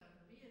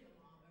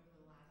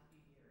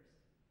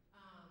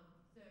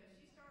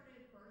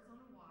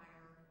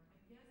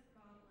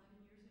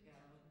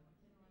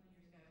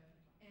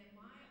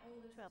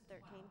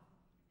12, 13.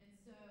 And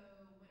so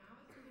when I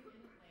was living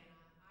in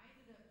Atlanta, I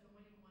ended up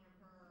joining one of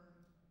her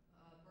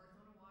Birth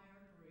on a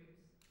Wire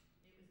groups.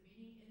 It was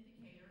meeting in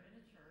Decatur in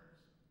a church,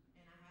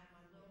 and I had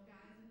my little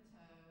guys in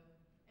tow,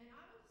 and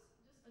I was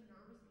just a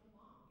nervous little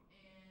mom.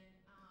 And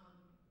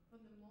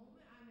from the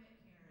moment I met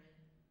Karen,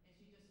 and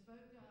she just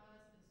spoke to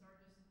us and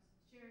started just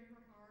sharing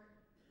her heart,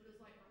 what it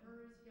was like for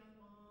her as a young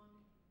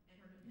mom, and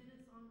her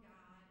dependence on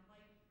God.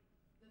 Like,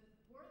 the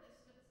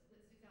word that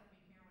sticks out to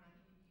me, Karen, when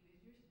I think of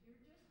you, is you're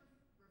just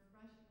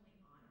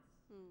refreshingly honest.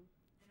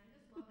 And I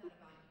just love that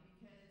about you,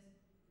 because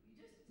you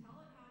just tell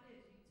it how it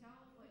is. You tell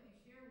what you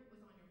share, what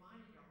was on your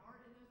mind and your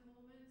heart in those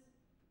moments,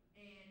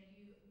 and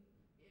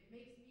it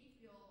makes me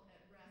feel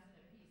at rest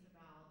and at peace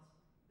about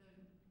if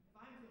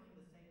I'm feeling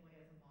the same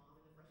way as a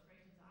mom and the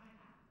frustrations I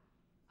have.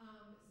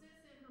 Since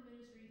then, her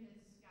ministry has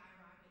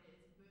skyrocketed.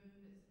 It's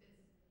boomed.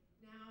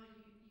 It's now you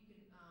can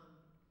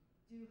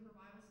do her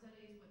Bible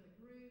studies with a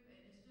group,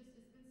 and it's been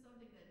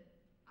something that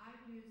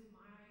I've used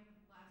my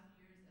last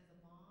few years as a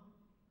mom.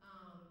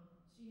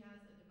 She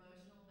has a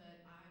devotional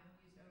that I've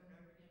used over and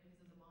over again,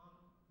 because as a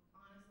mom,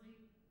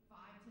 honestly,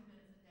 5-10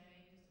 minutes a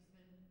day just to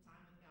spend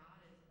time with God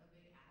is a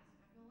big ask,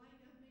 I feel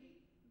like, of me.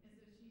 And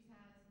so she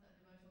has a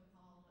devotional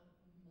called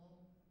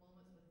Moments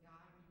with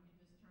God, where you can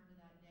just turn to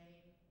that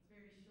day. It's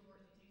very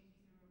short. She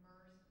takes you through a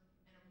verse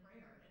and a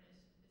prayer, and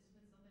it's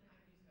been something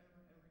I've used over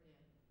and over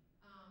again.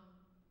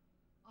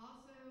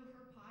 Also,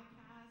 her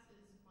podcast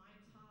is my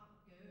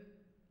top go-to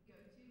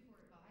for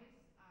advice.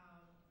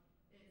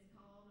 It's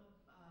called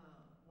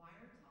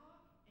Wire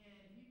Talk, and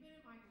if you've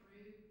been in my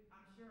group,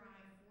 I'm sure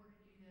I have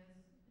forwarded you this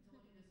and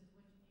told you this is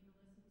what you need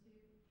to listen to.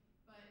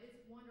 But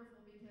it's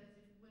wonderful, because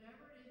if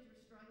whatever it is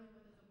you're struggling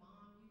with as a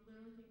mom, you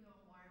literally can go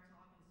on Wire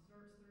Talk and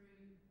search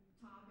through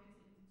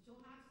topics, and she'll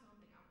have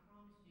something, I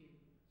promise you.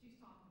 She's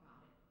talked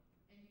about it.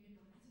 And you can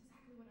go, that's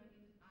exactly what I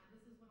need to,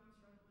 this is what I'm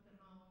struggling with at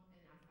home,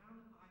 and I found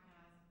the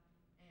podcast,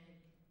 and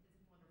it's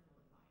wonderful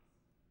advice.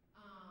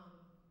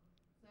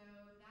 So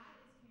that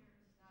is Karen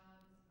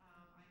Stubbs.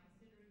 I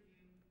consider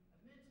you a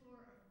mentor,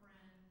 a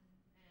friend,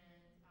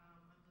 and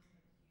I'm just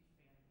a huge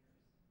fan of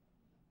yours.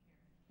 Karen.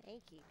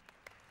 Thank you.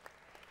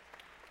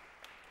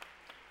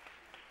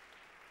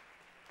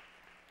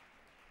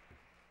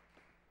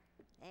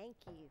 Thank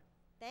you.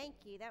 Thank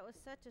you. That was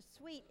such a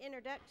sweet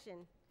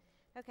introduction.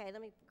 Okay,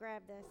 let me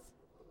grab this.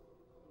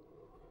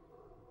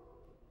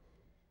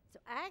 So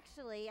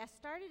actually, I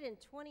started in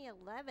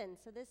 2011,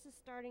 so this is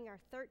starting our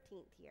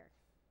 13th year.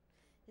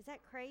 Is that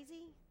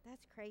crazy?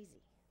 That's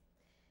crazy.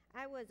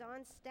 I was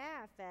on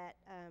staff at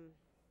a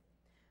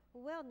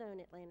well-known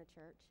Atlanta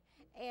church,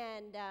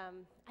 and I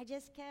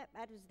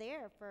was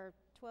there for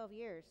 12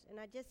 years, and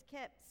I just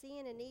kept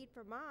seeing a need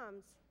for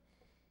moms.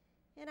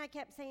 And I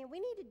kept saying, we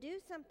need to do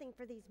something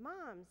for these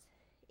moms.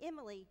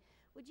 Emily,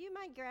 would you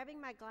mind grabbing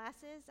my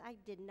glasses? I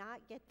did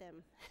not get them.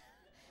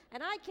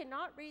 And I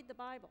cannot read the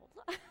Bible.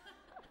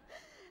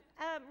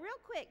 Real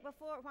quick,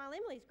 while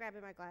Emily's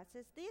grabbing my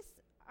glasses, these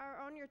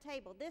are on your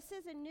table. This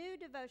is a new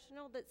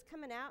devotional that's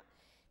coming out.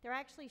 They're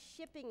actually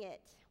shipping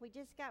it. We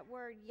just got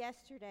word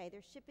yesterday.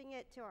 They're shipping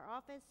it to our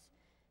office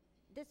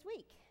this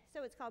week.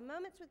 So it's called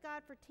Moments with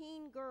God for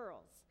Teen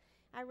Girls.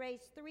 I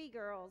raised 3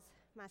 girls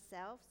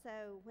myself,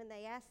 so when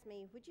they asked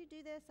me, would you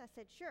do this? I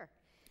said, sure.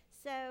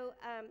 So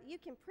you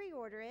can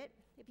pre-order it.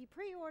 If you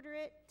pre-order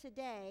it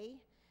today,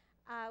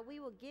 we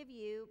will give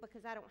you,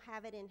 because I don't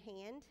have it in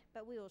hand,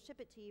 but we will ship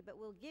it to you, but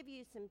we'll give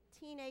you some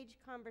teenage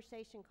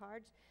conversation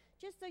cards,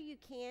 just so you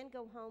can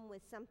go home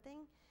with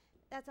something.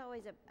 That's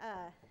always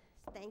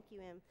thank you,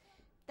 Em.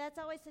 That's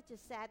always such a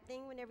sad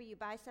thing whenever you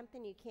buy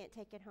something, you can't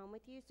take it home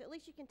with you. So at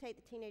least you can take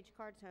the teenage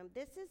cards home.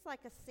 This is like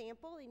a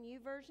sample, a new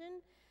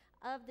version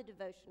of the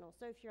devotional.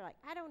 So if you're like,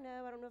 I don't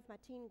know if my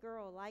teen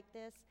girl will like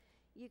this,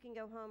 you can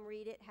go home,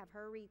 read it, have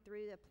her read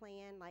through the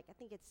plan. Like, I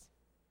think it's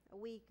a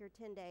week or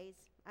 10 days.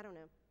 I don't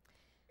know.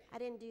 I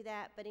didn't do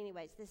that, but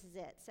anyways, this is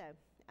it. So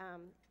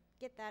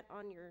get that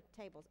on your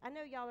tables. I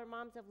know y'all are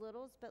moms of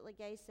littles, but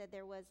Legay said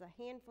there was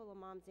a handful of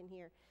moms in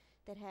here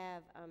that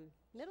have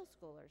middle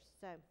schoolers.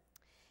 So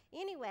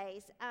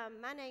anyways,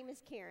 my name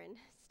is Karen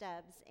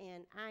Stubbs,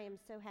 and I am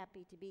so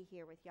happy to be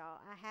here with y'all.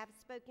 I have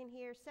spoken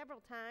here several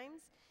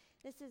times.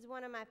 This is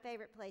one of my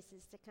favorite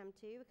places to come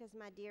to, because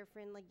my dear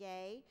friend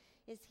Legay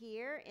is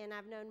here, and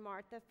I've known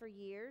Martha for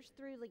years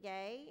through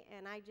Legay,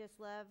 and I just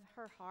love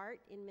her heart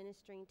in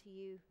ministering to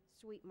you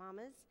sweet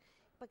mamas,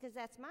 because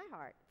that's my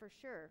heart for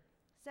sure.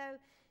 So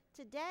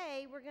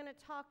today we're going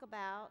to talk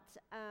about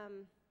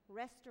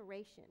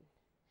restoration,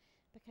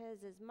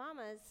 because as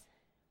mamas,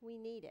 we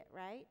need it,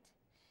 right?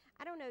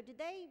 I don't know, did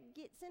they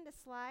send a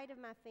slide of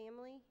my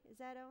family? Is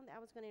that on? I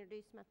was going to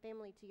introduce my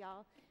family to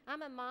y'all.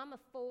 I'm a mom of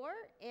 4,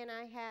 and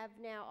I have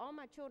now all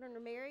my children are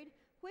married,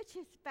 which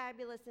is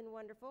fabulous and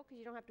wonderful, because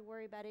you don't have to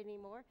worry about it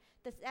anymore.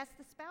 That's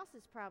the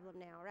spouse's problem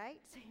now, right?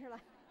 So you're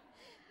like,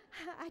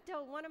 I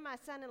told one of my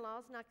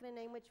son-in-laws, not going to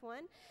name which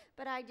one,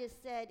 but I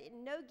just said,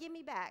 no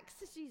gimme backs.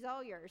 She's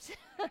all yours.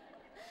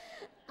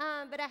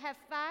 But I have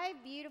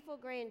 5 beautiful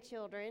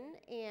grandchildren,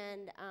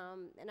 and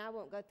I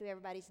won't go through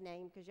everybody's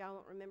name because y'all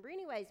won't remember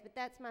anyways, but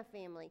that's my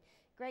family.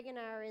 Greg and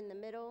I are in the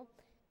middle.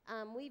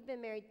 We've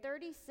been married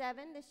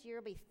 37. This year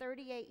will be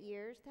 38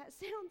 years. That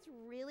sounds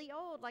really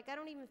old. Like, I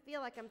don't even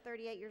feel like I'm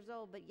 38 years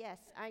old, but yes,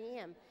 I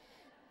am.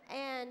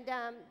 And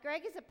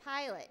Greg is a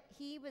pilot.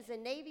 He was a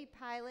Navy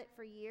pilot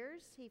for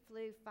years. He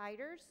flew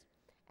fighters,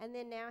 and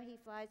then now he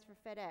flies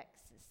for FedEx.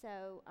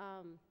 So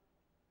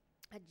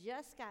I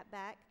just got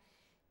back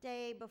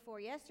day before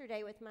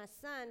yesterday with my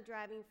son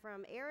driving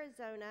from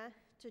Arizona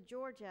to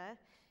Georgia.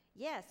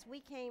 Yes, we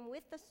came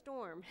with the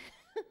storm.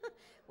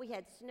 We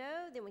had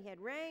snow, then we had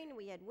rain,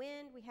 we had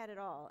wind, we had it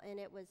all, and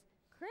it was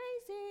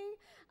crazy.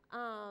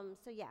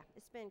 So yeah,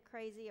 it's been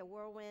crazy, a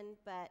whirlwind,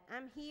 but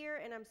I'm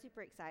here and I'm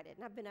super excited,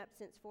 and I've been up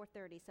since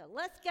 4:30, so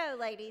let's go,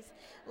 ladies.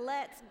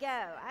 Let's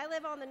go. I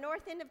live on the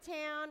north end of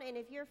town, and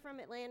if you're from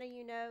Atlanta,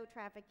 you know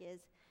traffic is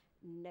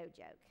no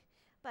joke.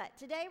 But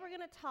today we're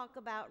going to talk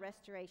about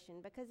restoration,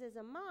 because as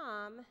a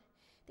mom,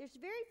 there's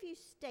very few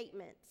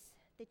statements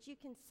that you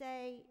can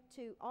say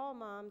to all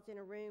moms in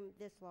a room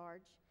this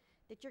large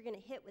that you're going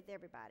to hit with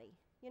everybody.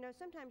 You know,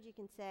 sometimes you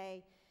can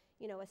say,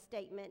 you know, a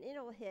statement,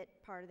 it'll hit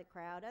part of the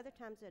crowd. Other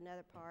times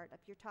another part. If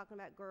you're talking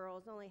about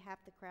girls, only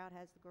half the crowd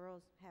has the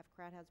girls, half the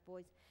crowd has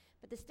boys.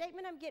 But the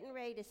statement I'm getting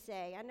ready to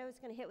say, I know it's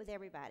going to hit with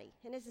everybody.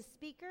 And as a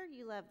speaker,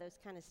 you love those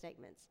kind of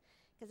statements,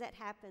 because that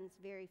happens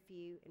very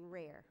few and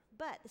rare.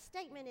 But the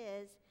statement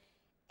is,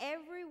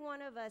 every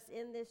one of us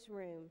in this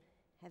room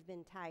have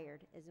been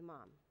tired as a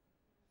mom.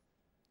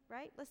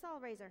 Right? Let's all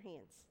raise our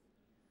hands.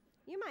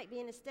 You might be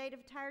in a state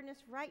of tiredness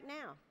right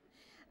now.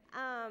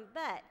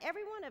 But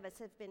every one of us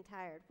has been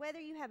tired. Whether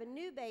you have a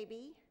new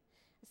baby,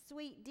 a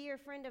sweet, dear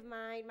friend of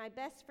mine, my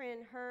best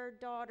friend, her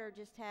daughter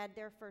just had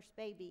their first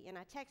baby. And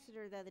I texted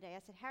her the other day.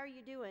 I said, how are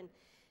you doing?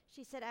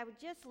 She said, I would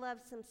just love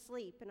some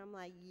sleep. And I'm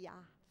like, yeah.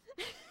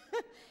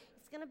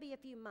 It's going to be a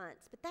few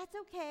months, but that's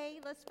okay.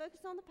 Let's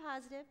focus on the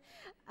positive.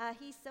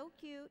 He's so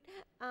cute.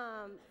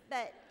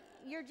 But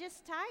you're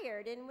just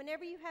tired. And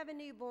whenever you have a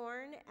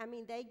newborn, I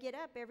mean, they get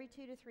up every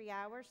 2 to 3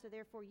 hours, so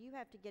therefore you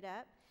have to get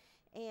up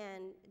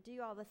and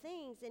do all the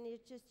things, and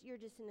you're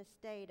just in a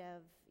state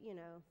of, you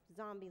know,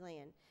 zombie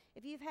land.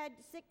 If you've had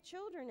sick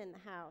children in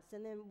the house,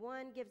 and then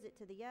one gives it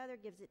to the other,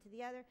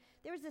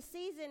 There was a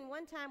season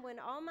one time when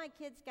all my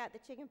kids got the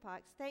chicken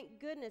pox. Thank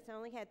goodness I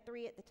only had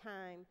 3 at the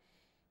time.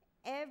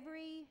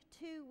 Every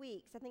 2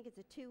 weeks, I think it's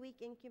a 2-week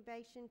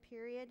incubation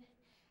period,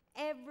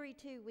 every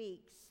 2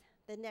 weeks,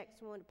 the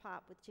next one would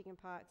pop with chicken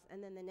pox,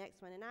 and then the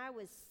next one. And I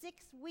was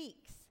 6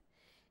 weeks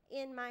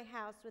in my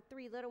house with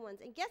 3 little ones.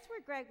 And guess where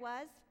Greg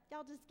was?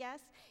 Y'all just guess.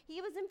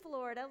 He was in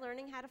Florida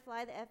learning how to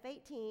fly the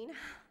F-18.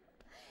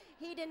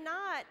 He did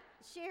not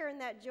share in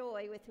that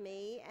joy with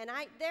me, and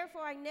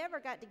therefore I never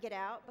got to get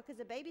out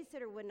because a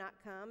babysitter would not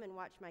come and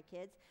watch my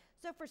kids.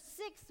 So for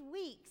 6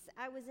 weeks,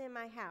 I was in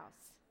my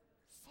house.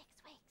 6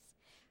 weeks.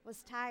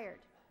 Was tired.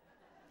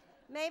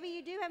 Maybe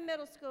you do have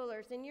middle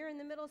schoolers and you're in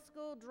the middle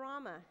school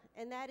drama,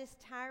 and that is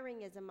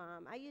tiring as a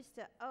mom. I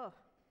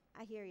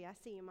hear you. I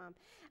see you, Mom.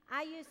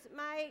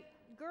 My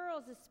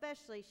girls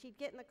especially, she'd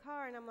get in the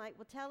car and I'm like,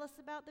 well, tell us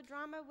about the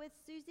drama with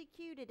Susie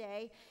Q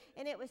today.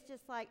 And it was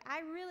just like, I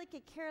really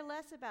could care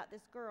less about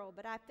this girl,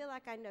 but I feel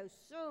like I know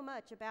so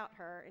much about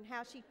her and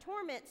how she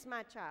torments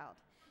my child.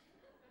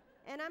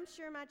 And I'm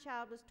sure my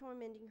child was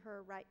tormenting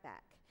her right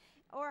back.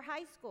 Or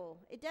high school.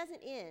 It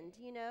doesn't end,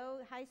 you know.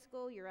 High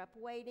school, you're up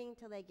waiting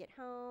till they get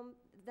home.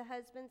 The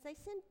husbands, they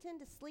tend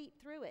to sleep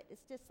through it.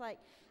 It's just like,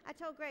 I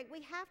told Greg,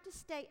 we have to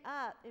stay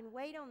up and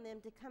wait on them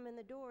to come in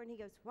the door. And he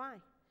goes, why?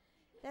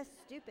 That's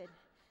stupid.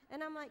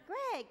 And I'm like,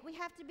 Greg, we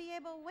have to be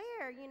able to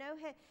wear, you know,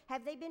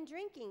 have they been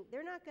drinking?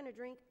 They're not going to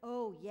drink.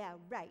 Oh, yeah,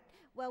 right.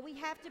 Well, we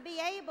have to be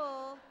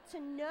able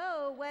to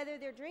know whether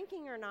they're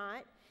drinking or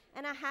not.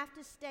 And I have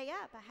to stay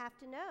up. I have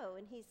to know.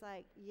 And he's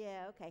like,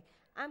 yeah, okay,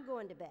 I'm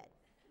going to bed.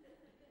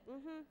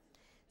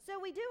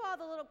 So we do all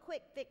the little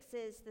quick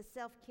fixes, the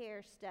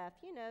self-care stuff.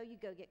 You know, you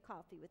go get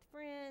coffee with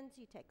friends,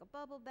 you take a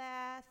bubble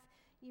bath,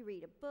 you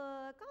read a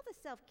book, all the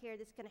self-care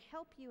that's going to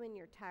help you in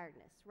your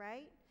tiredness,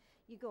 right?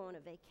 You go on a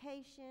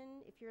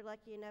vacation if you're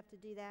lucky enough to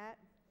do that.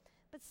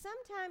 But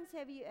sometimes,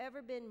 have you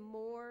ever been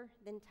more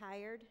than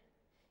tired?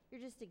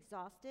 You're just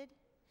exhausted.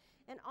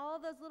 And all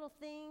those little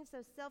things,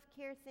 those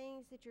self-care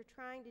things that you're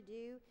trying to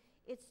do,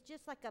 it's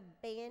just like a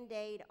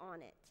Band-Aid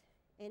on it.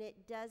 And it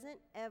doesn't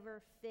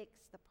ever fix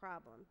the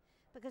problem,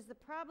 because the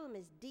problem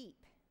is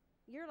deep.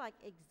 You're like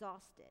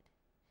exhausted.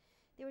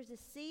 There was a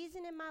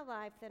season in my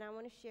life that I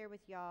want to share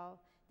with y'all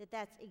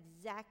that's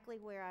exactly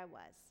where I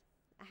was.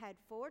 I had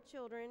 4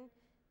 children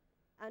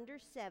under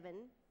 7.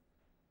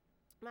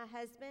 My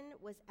husband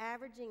was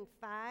averaging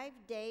 5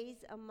 days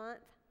a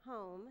month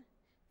home.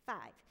 5.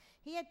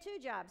 He had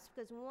 2 jobs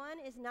because 1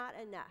 is not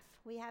enough.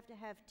 We have to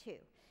have 2.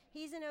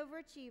 He's an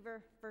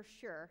overachiever for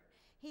sure.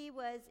 He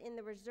was in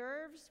the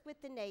reserves with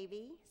the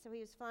Navy, so he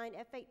was flying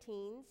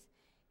F-18s,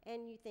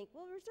 And you think,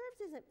 well,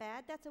 reserves isn't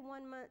bad. That's a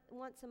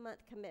once a month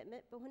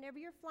commitment. But whenever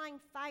you're flying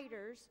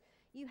fighters,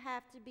 you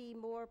have to be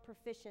more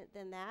proficient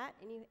than that.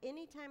 And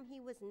anytime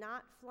he was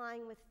not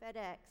flying with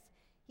FedEx,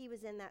 he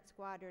was in that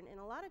squadron. And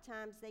a lot of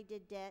times they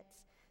did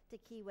debts to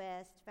Key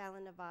West,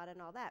 Fallon, Nevada,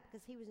 and all that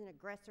because he was an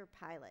aggressor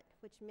pilot,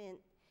 which meant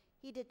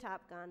he did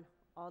Top Gun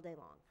all day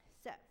long.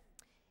 So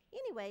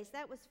anyways,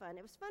 that was fun.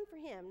 It was fun for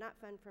him, not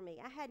fun for me.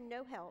 I had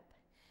no help.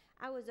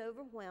 I was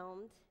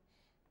overwhelmed.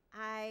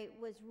 I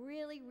was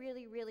really,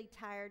 really, really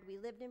tired. We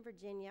lived in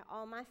Virginia.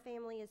 All my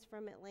family is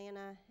from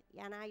Atlanta,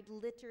 and I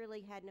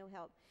literally had no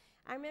help.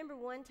 I remember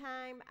one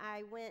time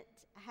I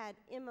had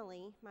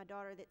Emily, my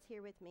daughter that's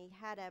here with me,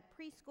 had a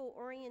preschool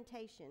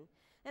orientation.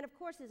 And of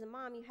course, as a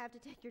mom, you have to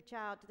take your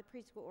child to the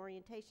preschool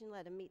orientation,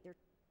 let them meet their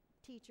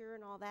teacher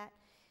and all that.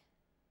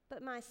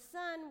 But my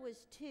son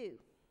was 2,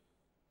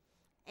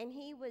 and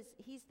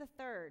he's the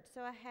third.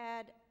 So I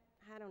had,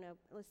 I don't know,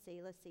 let's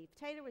see.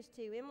 Taylor was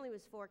 2, Emily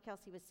was 4,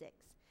 Kelsey was 6.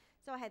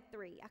 So I had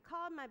 3. I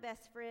called my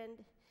best friend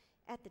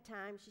at the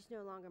time. She's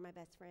no longer my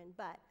best friend,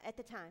 but at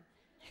the time.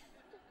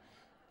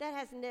 That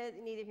has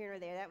neither here nor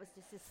there. That was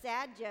just a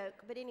sad joke.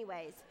 But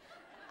anyways,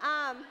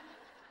 I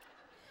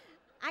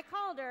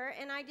called her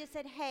and I just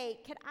said, hey,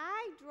 could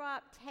I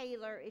drop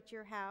Taylor at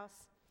your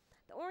house?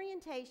 The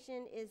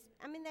orientation is,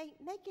 they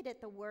make it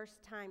at the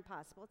worst time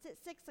possible. It's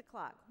at 6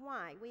 o'clock.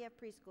 Why? We have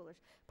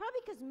preschoolers.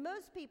 Probably because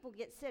most people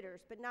get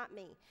sitters, but not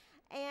me.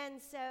 And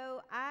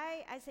so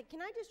I said,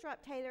 can I just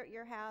drop Taylor at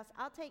your house?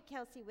 I'll take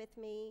Kelsey with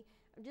me.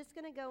 I'm just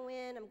going to go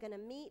in. I'm going to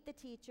meet the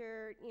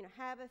teacher,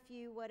 have a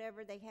few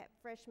whatever. They have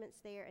freshmen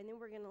there, and then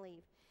we're going to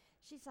leave.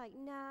 She's like,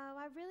 no,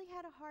 I really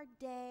had a hard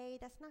day.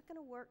 That's not going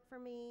to work for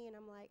me. And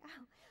I'm like,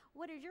 oh,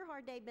 what has your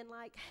hard day been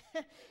like?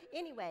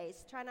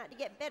 Anyways, try not to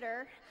get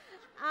bitter.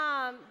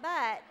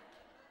 But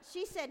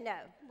she said no,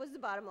 was the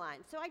bottom line.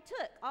 So I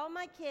took all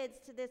my kids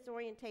to this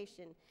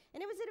orientation.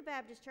 And it was at a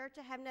Baptist church.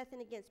 I have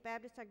nothing against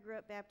Baptist. I grew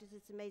up Baptist.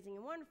 It's amazing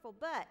and wonderful.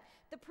 But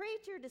the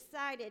preacher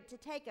decided to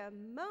take a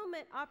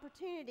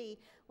opportunity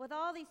with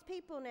all these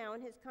people now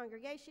in his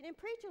congregation and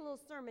preach a little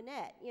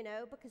sermonette,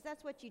 because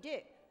that's what you do.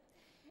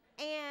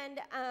 And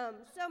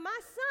so my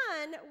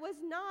son was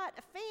not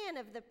a fan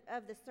of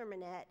the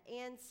sermonette.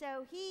 And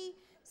so he,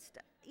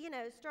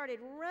 started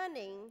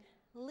running,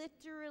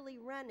 literally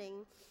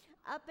running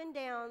up and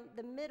down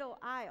the middle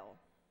aisle.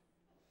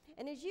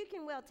 And as you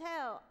can well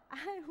tell,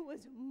 I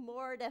was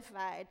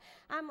mortified.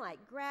 I'm like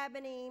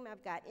grabbing him.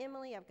 I've got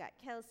Emily. I've got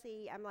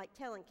Kelsey. I'm like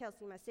telling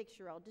Kelsey, my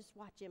 6-year-old, just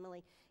watch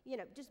Emily.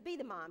 Just be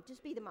the mom.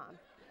 Just be the mom.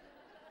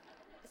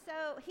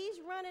 So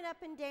he's running up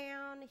and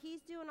down.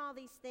 He's doing all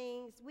these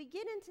things. We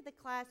get into the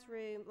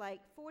classroom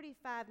like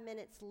 45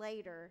 minutes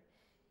later.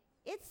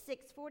 It's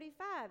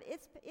 6:45.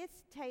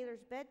 It's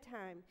Taylor's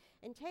bedtime.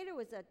 And Taylor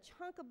was a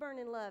chunk of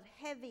burning love,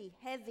 heavy,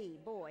 heavy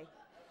boy.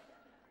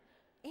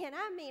 And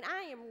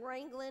I am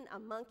wrangling a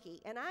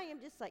monkey. And I am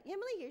just like,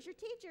 Emily, here's your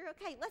teacher.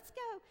 Okay, let's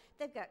go.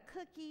 They've got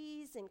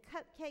cookies and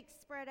cupcakes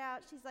spread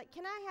out. She's like,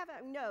 can I have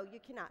a? No, you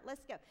cannot.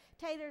 Let's go.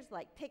 Taylor's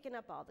like picking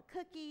up all the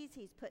cookies.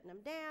 He's putting them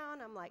down.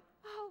 I'm like,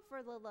 oh,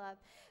 for the love,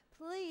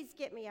 please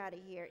get me out of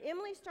here.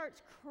 Emily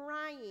starts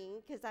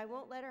crying because I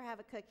won't let her have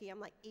a cookie. I'm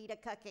like, eat a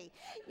cookie,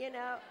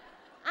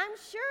 I'm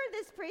sure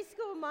this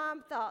preschool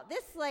mom thought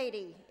this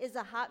lady is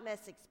a hot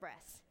mess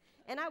express.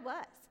 And I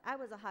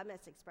was a hot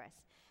mess express.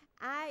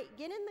 I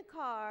get in the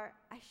car,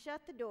 I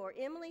shut the door,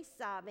 Emily's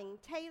sobbing,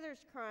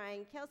 Taylor's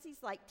crying,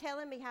 Kelsey's like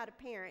telling me how to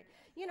parent.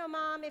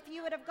 Mom, if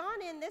you would have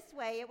gone in this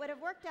way, it would have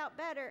worked out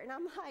better. And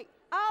I'm like,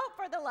 oh,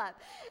 for the love.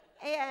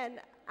 And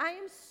I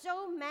am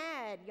so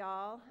mad,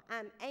 y'all.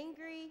 I'm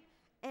angry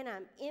and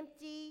I'm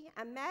empty.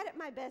 I'm mad at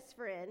my best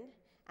friend.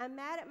 I'm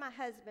mad at my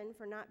husband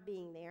for not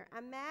being there.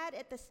 I'm mad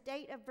at the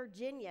state of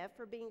Virginia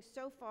for being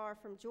so far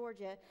from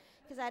Georgia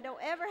because I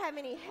don't ever have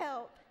any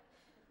help.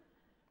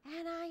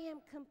 And I am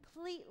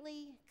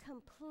completely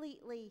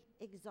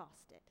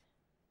exhausted.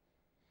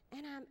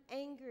 And I'm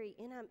angry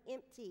and I'm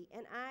empty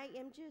and I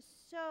am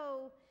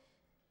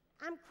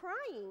I'm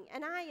crying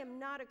and I am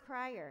not a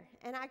crier.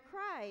 And I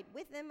cried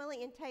with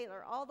Emily and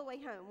Taylor all the way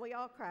home. We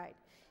all cried.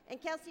 And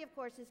Kelsey, of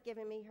course, is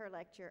giving me her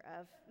lecture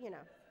of,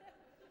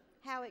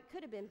 how it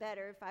could have been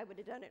better if I would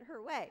have done it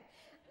her way.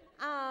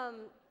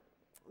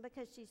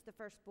 Because she's the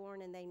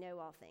firstborn and they know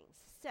all things.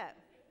 So,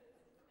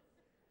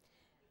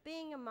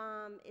 being a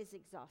mom is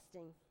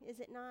exhausting, is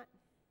it not?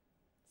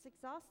 It's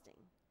exhausting.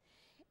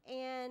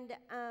 And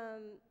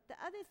the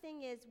other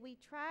thing is we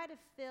try to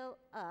fill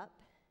up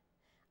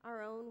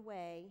our own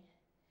way.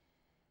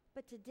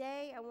 But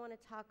today I want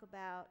to talk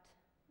about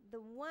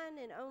the one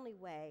and only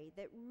way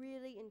that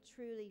really and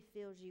truly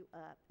fills you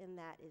up, and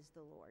that is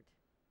the Lord.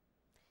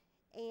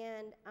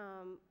 And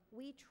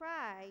we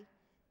try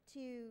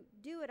to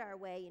do it our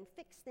way and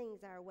fix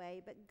things our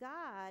way, but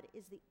God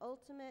is the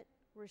ultimate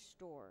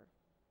restorer.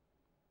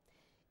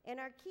 And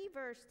our key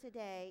verse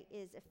today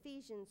is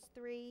Ephesians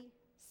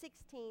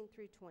 3:16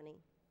 through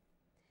 20.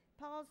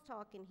 Paul's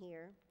talking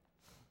here,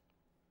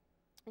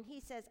 and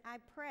he says, I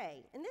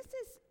pray. And this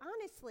is,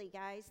 honestly,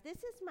 guys, this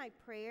is my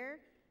prayer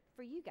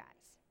for you guys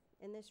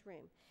in this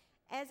room.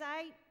 As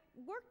I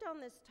worked on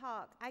this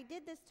talk, I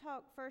did this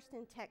talk first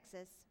in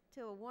Texas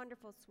to a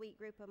wonderful, sweet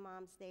group of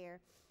moms there.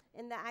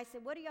 And I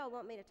said, what do y'all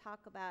want me to talk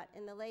about?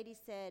 And the lady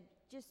said,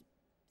 just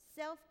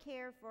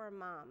self-care for a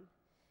mom.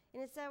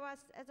 And so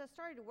as I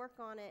started to work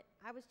on it,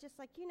 I was just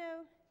like,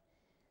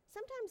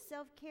 sometimes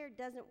self-care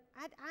doesn't,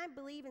 I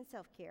believe in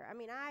self-care. I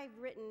mean, I've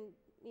written,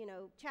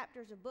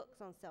 chapters of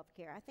books on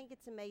self-care. I think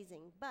it's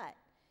amazing. But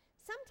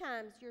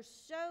sometimes you're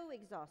so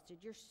exhausted,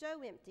 you're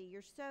so empty,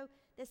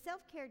 the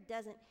self-care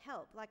doesn't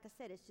help. Like I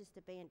said, it's just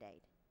a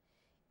Band-Aid.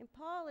 And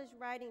Paul is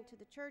writing to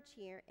the church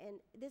here, and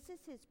this is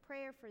his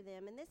prayer for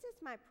them, and this is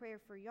my prayer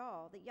for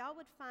y'all, that y'all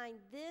would find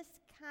this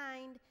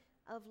kind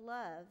of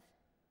love,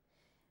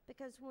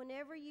 because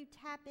whenever you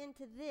tap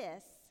into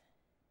this,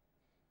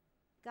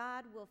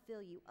 God will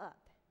fill you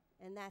up,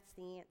 and that's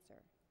the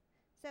answer.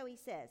 So he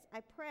says, I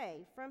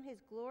pray from his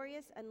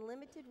glorious,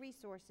 unlimited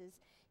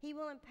resources, he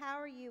will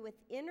empower you with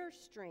inner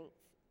strength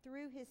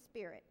through his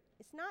Spirit.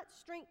 It's not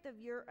strength of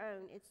your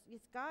own,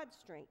 it's God's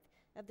strength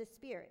of the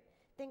Spirit.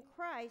 Then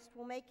Christ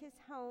will make his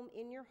home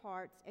in your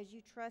hearts as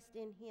you trust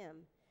in him.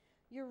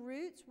 Your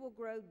roots will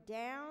grow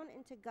down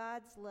into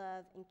God's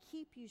love and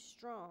keep you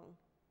strong.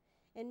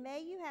 And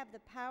may you have the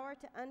power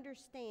to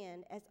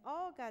understand, as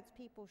all God's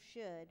people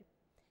should,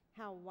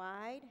 how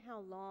wide,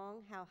 how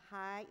long, how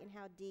high, and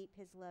how deep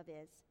his love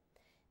is.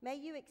 May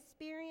you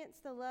experience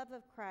the love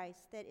of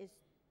Christ that is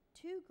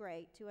too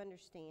great to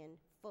understand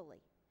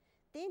fully.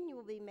 Then you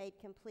will be made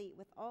complete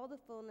with all the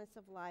fullness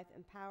of life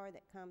and power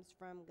that comes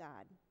from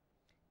God.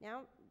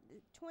 Now,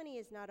 20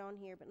 is not on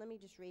here, but let me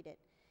just read it.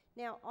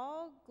 Now,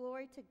 all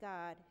glory to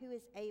God, who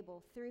is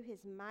able, through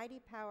his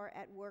mighty power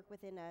at work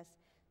within us,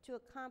 to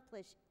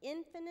accomplish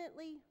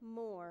infinitely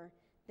more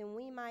than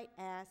we might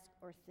ask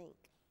or think.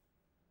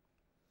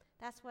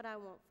 That's what I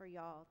want for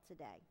y'all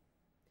today.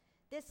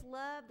 This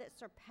love that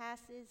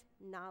surpasses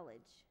knowledge.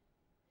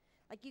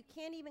 Like you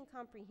can't even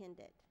comprehend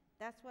it.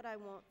 That's what I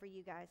want for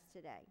you guys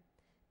today.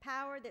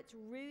 Power that's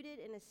rooted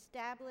and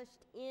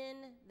established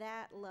in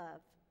that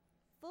love.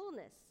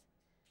 Fullness,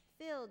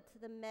 filled to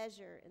the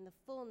measure and the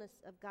fullness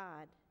of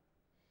God.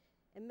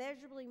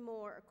 Immeasurably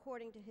more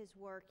according to his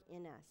work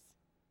in us.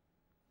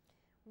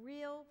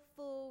 Real,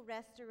 full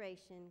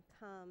restoration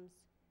comes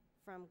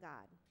from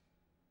God.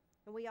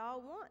 And we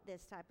all want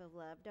this type of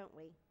love, don't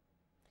we?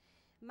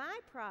 My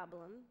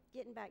problem,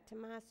 getting back to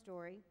my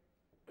story,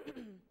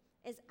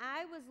 is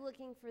I was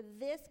looking for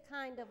this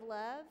kind of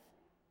love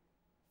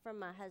from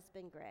my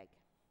husband, Greg.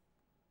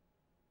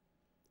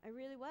 I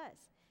really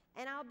was.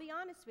 And I'll be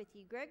honest with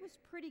you, Greg was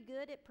pretty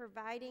good at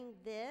providing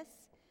this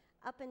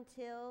up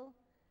until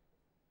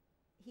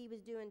he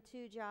was doing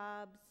 2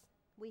 jobs.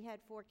 We had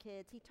 4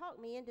 kids. He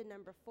talked me into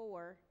number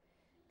 4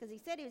 because he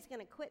said he was going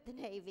to quit the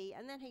Navy,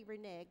 and then he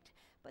reneged.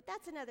 But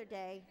that's another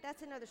day.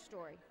 That's another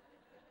story.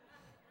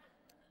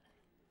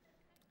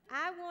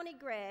 I wanted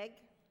Greg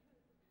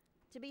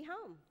to be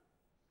home.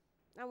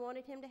 I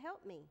wanted him to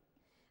help me.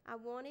 I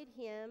wanted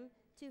him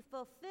to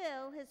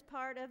fulfill his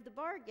part of the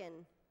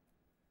bargain,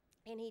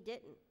 and he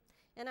didn't.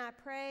 And I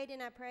prayed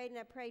and I prayed and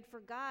I prayed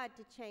for God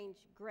to change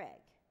Greg.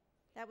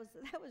 That was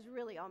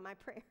really all my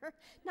prayer.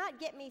 Not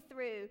get me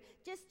through,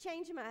 just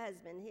change my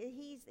husband.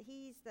 He's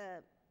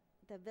the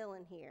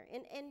villain here.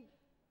 And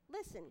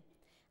listen,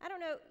 I don't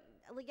know,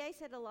 Legay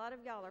said a lot of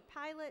y'all are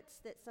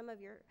pilots, that some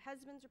of your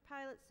husbands are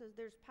pilots, so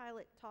there's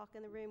pilot talk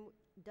in the room.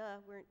 Duh,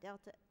 we're in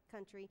Delta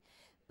country.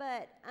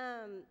 But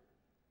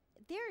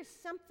there is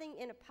something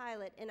in a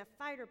pilot, in a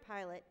fighter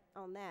pilot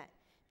on that.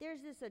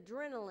 There's this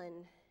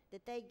adrenaline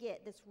that they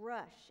get, this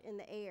rush in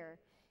the air.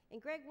 And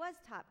Greg was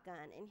Top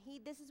Gun, and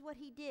this is what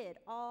he did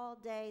all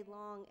day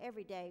long.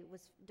 Every day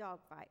was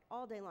dogfight,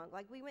 all day long.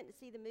 Like, we went to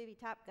see the movie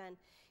Top Gun,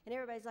 and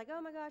everybody's like,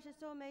 oh my gosh,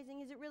 it's so amazing.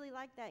 Is it really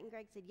like that? And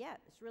Greg said, yeah,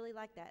 it's really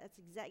like that. That's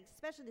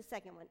especially the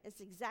second one. It's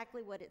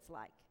exactly what it's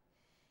like.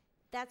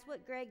 That's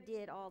what Greg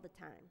did all the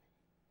time.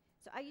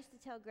 So I used to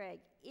tell Greg,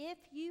 if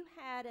you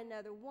had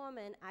another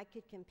woman, I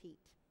could compete.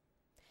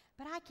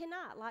 But I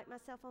cannot light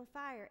myself on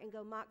fire and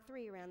go Mach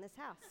 3 around this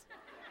house.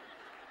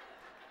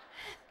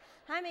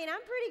 I mean, I'm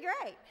pretty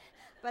great,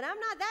 but I'm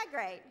not that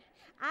great.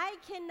 I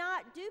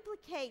cannot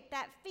duplicate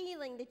that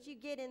feeling that you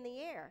get in the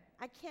air.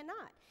 I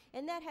cannot.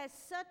 And that has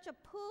such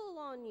a pull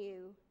on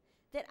you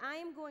that I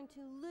am going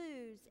to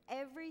lose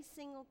every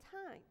single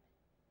time.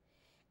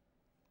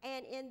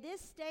 And in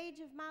this stage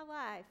of my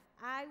life,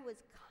 I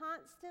was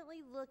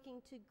constantly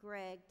looking to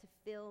Greg to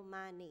fill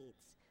my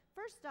needs.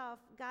 First off,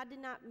 God did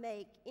not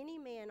make any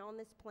man on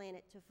this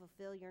planet to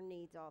fulfill your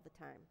needs all the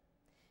time.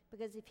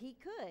 Because if he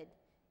could,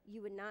 you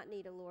would not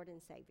need a Lord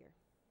and Savior.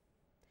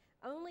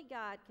 Only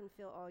God can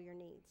fill all your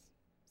needs.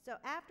 So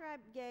after I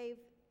gave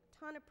a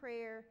ton of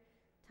prayer,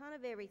 ton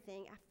of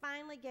everything, I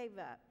finally gave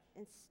up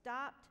and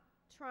stopped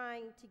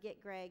trying to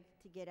get Greg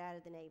to get out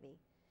of the Navy.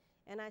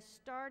 And I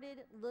started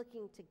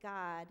looking to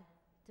God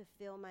to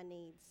fill my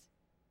needs.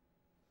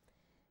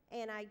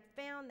 And I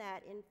found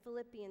that in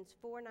Philippians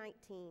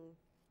 4:19.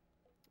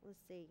 Let's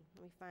see,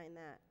 let me find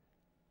that.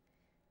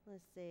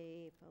 Let's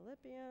see,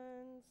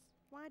 Philippians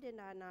Why did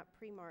I not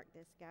pre-mark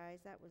this, guys?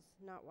 That was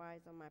not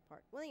wise on my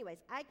part. Well, anyways,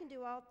 I can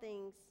do all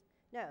things.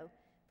 No,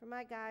 for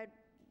my God.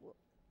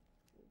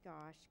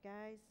 Gosh,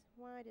 guys,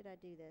 why did I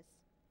do this?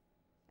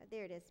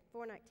 There it is,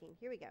 4:19.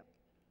 Here we go.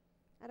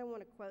 I don't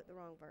want to quote the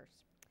wrong verse.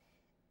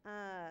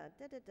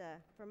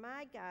 For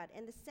my God,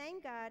 and the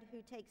same God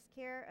who takes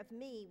care of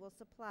me will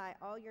supply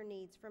all your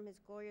needs from his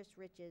glorious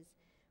riches,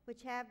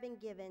 which have been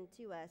given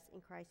to us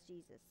in Christ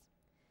Jesus.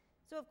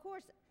 So, of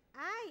course,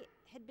 I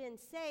had been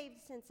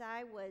saved since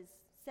I was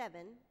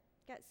 7,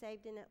 got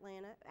saved in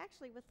Atlanta,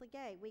 actually with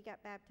Legay. We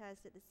got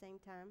baptized at the same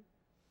time.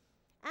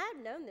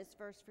 I've known this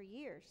verse for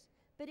years,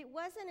 but it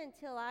wasn't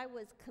until I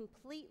was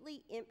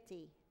completely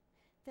empty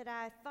that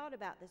I thought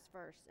about this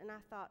verse, and I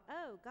thought,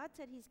 oh, God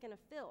said he's going to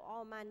fill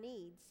all my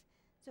needs,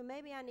 so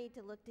maybe I need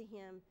to look to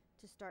him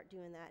to start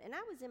doing that. And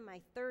I was in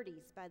my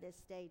 30s by this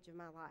stage of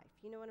my life.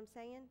 You know what I'm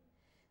saying?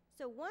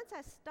 So once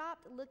I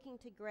stopped looking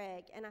to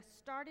Greg and I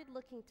started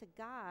looking to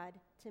God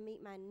to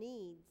meet my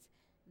needs,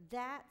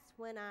 that's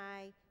when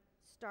I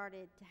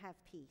started to have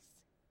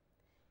peace.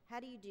 How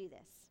do you do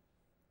this?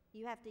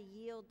 You have to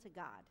yield to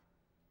God.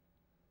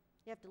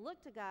 You have to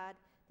look to God,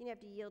 then you have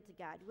to yield to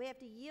God. We have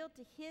to yield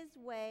to his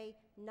way,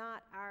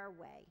 not our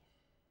way.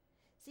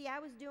 See, I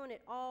was doing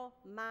it all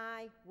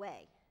my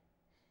way.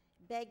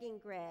 Begging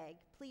Greg,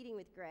 pleading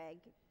with Greg,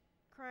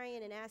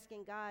 crying and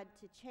asking God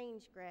to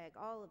change Greg,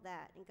 all of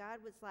that. And God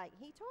was like,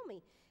 he told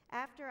me,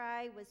 after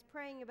I was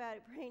praying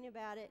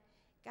about it,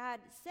 God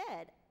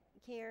said,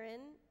 Karen,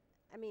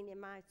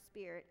 in my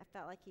spirit, I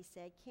felt like he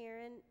said,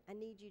 Karen, I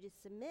need you to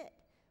submit,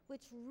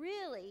 which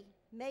really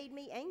made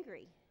me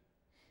angry.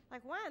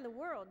 Like, why in the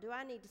world do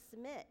I need to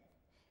submit?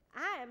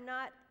 I am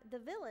not the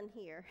villain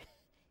here.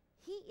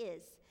 He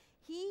is.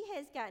 He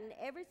has gotten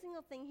every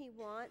single thing he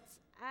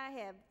wants. I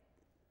have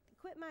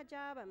quit my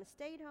job. I'm a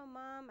stay-at-home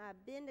mom.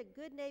 I've been a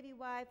good Navy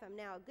wife. I'm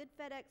now a good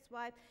FedEx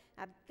wife.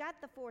 I've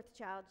got the 4th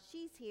child.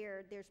 She's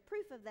here. There's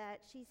proof of that.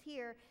 She's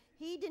here.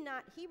 He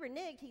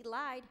reneged. He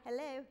lied.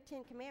 Hello,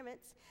 10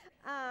 Commandments.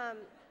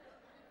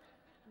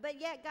 But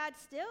yet God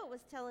still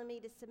was telling me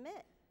to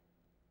submit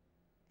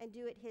and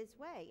do it his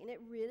way. And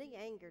it really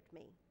angered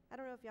me. I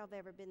don't know if y'all have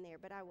ever been there,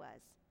 but I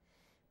was.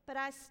 But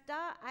I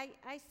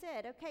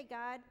said, okay,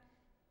 God,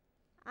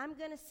 I'm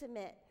going to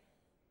submit.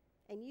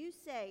 And you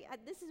say,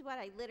 this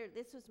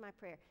was my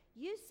prayer.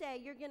 You say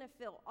you're going to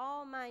fill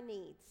all my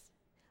needs.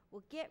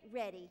 Well, get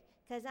ready,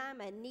 because I'm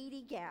a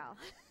needy gal.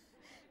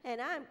 And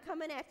I'm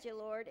coming at you,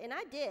 Lord. And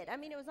I did.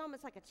 It was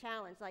almost like a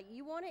challenge. Like,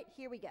 you want it?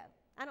 Here we go.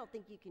 I don't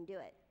think you can do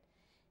it.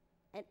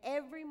 And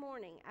every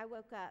morning I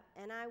woke up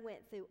and I went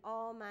through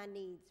all my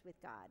needs with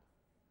God.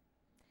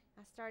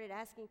 I started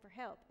asking for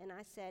help, and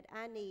I said,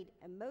 I need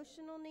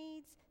emotional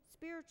needs,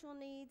 spiritual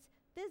needs,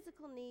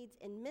 physical needs,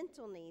 and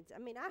mental needs. I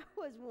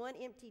was one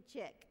empty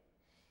chick.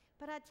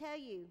 But I tell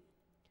you,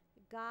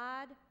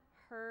 God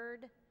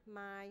heard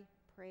my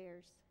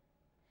prayers,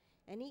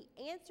 and he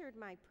answered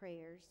my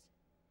prayers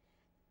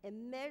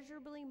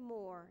immeasurably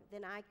more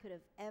than I could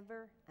have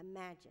ever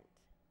imagined.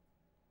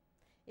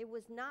 It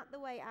was not the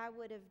way I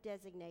would have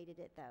designated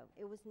it, though.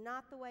 It was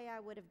not the way I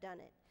would have done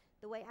it.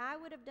 The way I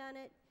would have done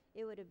it,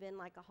 it would have been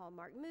like a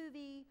Hallmark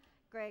movie.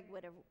 Greg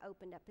would have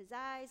opened up his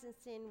eyes and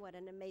seen what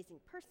an amazing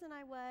person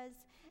I was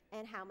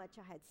and how much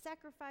I had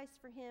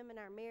sacrificed for him in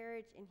our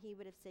marriage. And he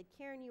would have said,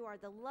 Karen, you are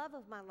the love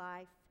of my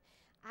life.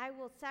 I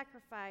will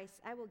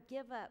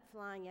give up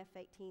flying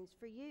F-18s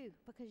for you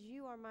because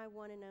you are my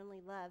one and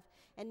only love.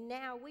 And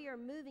now we are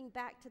moving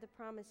back to the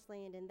promised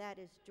land, and that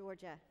is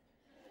Georgia.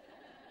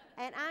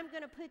 And I'm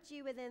going to put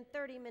you within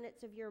 30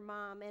 minutes of your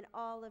mom, and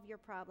all of your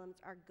problems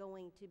are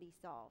going to be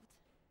solved.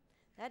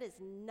 That is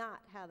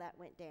not how that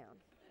went down.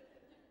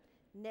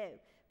 No.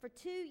 For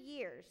 2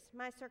 years,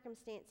 my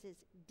circumstances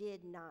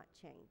did not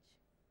change.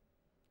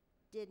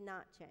 Did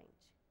not change.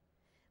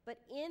 But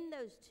in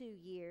those 2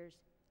 years,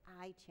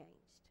 I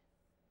changed.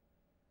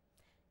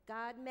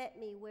 God met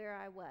me where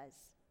I was.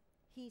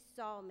 He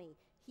saw me.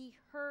 He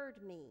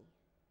heard me.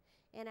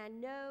 And I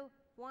know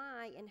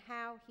why and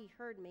how he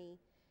heard me,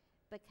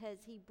 because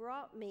he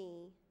brought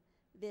me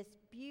this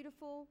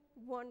beautiful,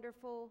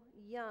 wonderful,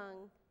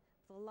 young,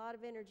 with a lot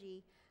of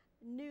energy,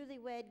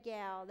 newlywed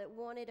gal that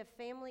wanted a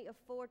family of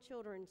 4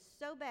 children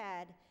so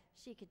bad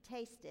she could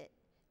taste it.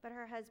 But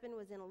her husband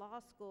was in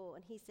law school,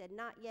 and he said,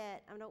 not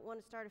yet, I don't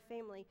want to start a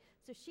family.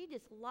 So she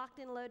just locked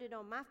and loaded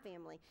on my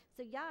family.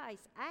 So guys,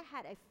 I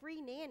had a free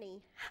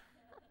nanny,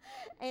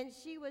 and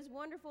she was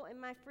wonderful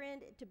and my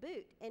friend to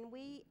boot. And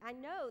I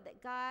know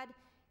that God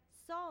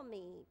saw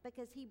me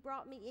because he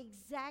brought me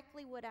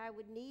exactly what I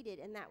would needed,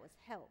 and that was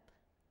help.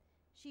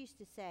 She used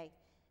to say,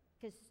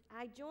 because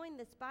I joined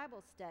this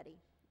Bible study.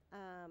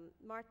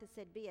 Martha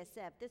said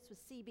BSF. This was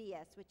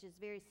CBS, which is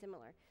very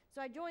similar.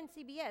 So I joined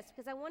CBS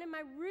because I wanted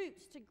my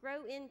roots to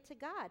grow into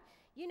God.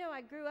 You know, I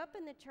grew up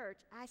in the church.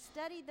 I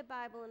studied the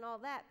Bible and all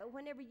that. But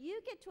whenever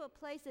you get to a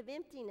place of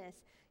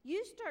emptiness,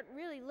 you start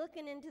really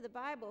looking into the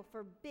Bible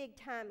for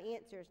big-time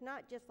answers,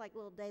 not just like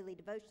little daily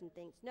devotion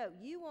things. No,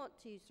 you want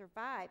to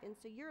survive. And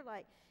so you're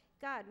like,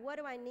 God, what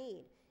do I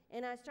need?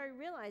 And I started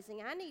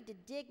realizing I need to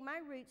dig my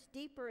roots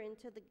deeper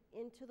into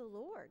the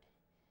Lord.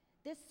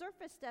 This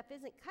surface stuff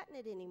isn't cutting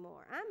it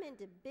anymore. I'm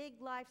into big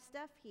life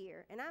stuff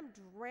here, and I'm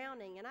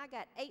drowning, and I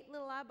got 8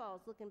 little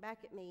eyeballs looking back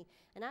at me,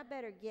 and I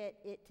better get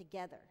it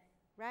together,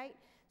 right?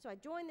 So I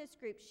joined this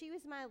group. She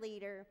was my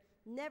leader.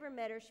 Never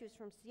met her. She was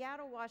from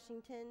Seattle,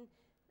 Washington.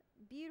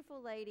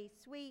 Beautiful lady,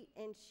 sweet,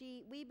 and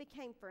we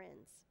became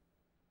friends.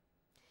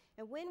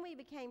 And when we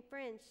became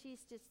friends, she's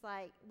just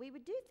like, we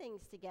would do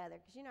things together.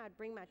 Because, I'd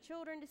bring my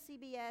children to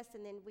CBS,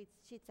 and then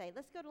she'd say,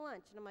 let's go to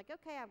lunch. And I'm like,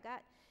 okay, I've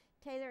got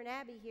Taylor and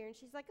Abby here. And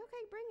she's like,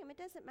 okay, bring them. It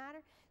doesn't matter.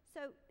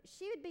 So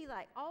she would be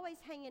like always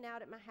hanging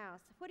out at my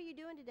house. What are you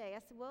doing today? I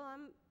said, well,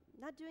 I'm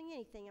not doing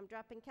anything. I'm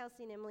dropping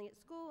Kelsey and Emily at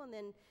school, and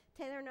then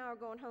Taylor and I are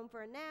going home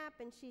for a nap.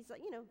 And she's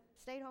like,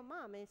 stay-at-home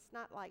mom. And it's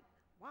not like,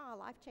 wow,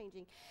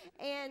 life-changing.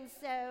 And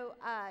so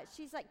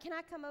she's like, can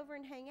I come over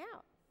and hang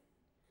out?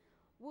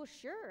 Well,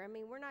 sure. I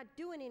mean, we're not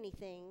doing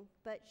anything,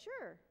 but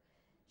sure.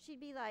 She'd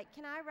be like,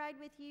 can I ride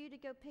with you to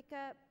go pick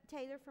up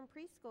Taylor from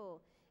preschool?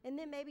 And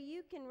then maybe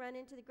you can run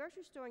into the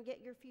grocery store and get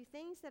your few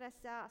things that I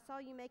saw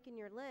you making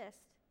your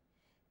list.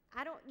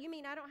 You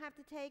mean I don't have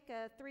to take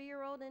a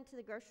 3-year-old into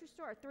the grocery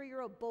store, a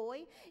 3-year-old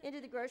boy into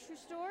the grocery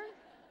store?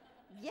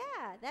 Yeah,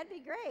 that'd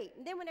be great.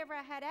 And then whenever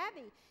I had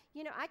Abby,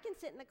 I can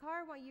sit in the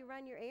car while you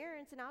run your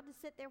errands, and I'll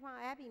just sit there while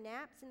Abby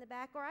naps in the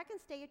back, or I can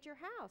stay at your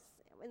house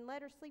and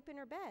let her sleep in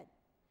her bed.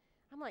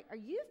 I'm like, are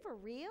you for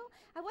real?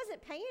 I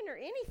wasn't paying her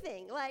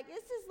anything. Like,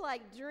 this is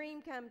like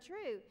dream come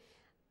true.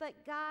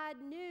 But God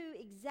knew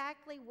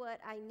exactly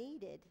what I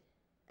needed.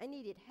 I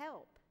needed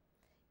help.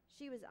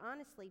 She was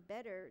honestly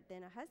better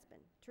than a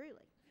husband,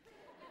 truly.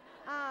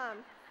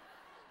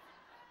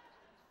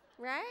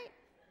 Right?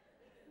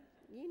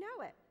 You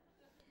know it.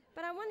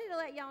 But I wanted to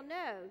let y'all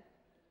know,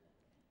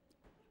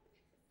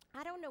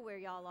 I don't know where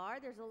y'all are.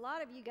 There's a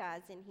lot of you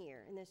guys in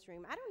here in this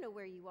room. I don't know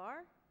where you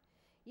are.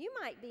 You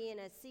might be in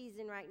a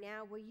season right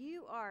now where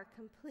you are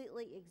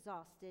completely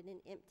exhausted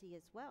and empty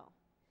as well.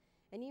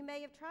 And you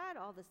may have tried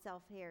all the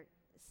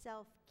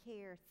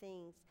self-care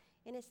things,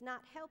 and it's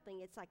not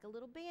helping. It's like a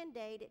little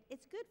Band-Aid.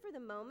 It's good for the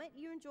moment.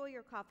 You enjoy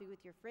your coffee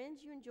with your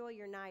friends. You enjoy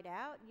your night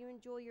out. You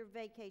enjoy your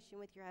vacation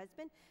with your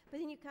husband. But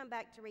then you come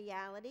back to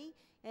reality,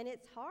 and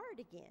it's hard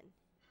again.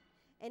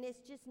 And it's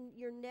just,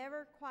 you're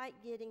never quite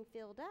getting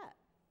filled up.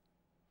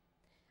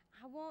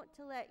 I want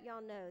to let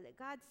y'all know that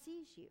God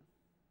sees you.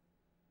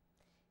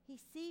 He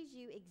sees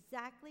you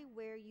exactly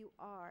where you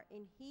are,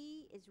 and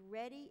He is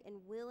ready and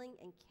willing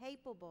and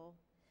capable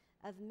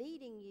of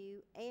meeting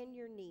you and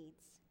your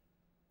needs.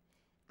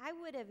 I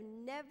would have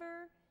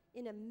never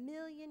in a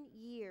million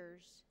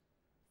years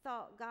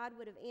thought God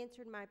would have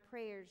answered my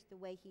prayers the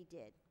way He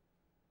did.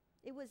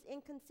 It was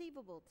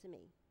inconceivable to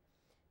me.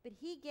 But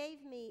He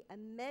gave me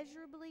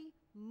immeasurably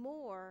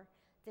more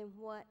than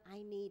what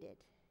I needed.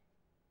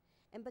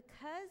 And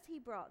because He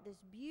brought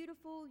this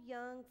beautiful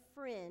young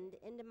friend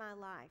into my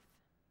life,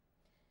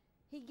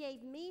 He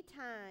gave me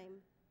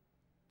time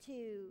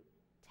to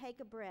take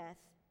a breath,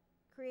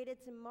 created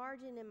some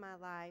margin in my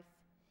life,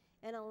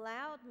 and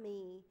allowed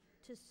me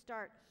to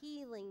start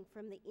healing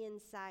from the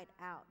inside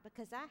out,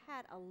 because I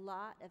had a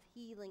lot of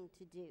healing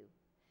to do.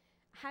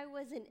 I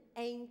was an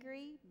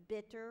angry,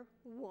 bitter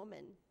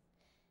woman.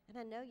 And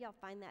I know y'all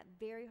find that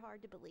very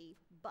hard to believe,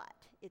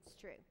 but it's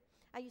true.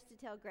 I used to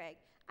tell Greg,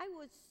 I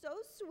was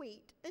so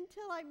sweet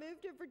until I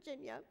moved to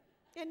Virginia.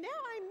 And now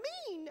I'm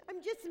mean.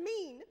 I'm just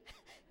mean.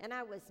 And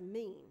I was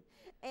mean.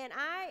 And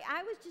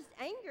I was just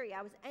angry.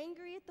 I was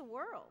angry at the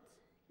world.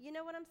 You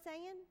know what I'm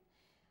saying?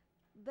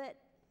 But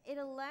it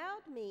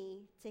allowed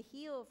me to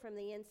heal from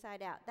the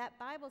inside out. That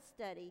Bible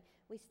study,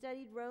 we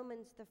studied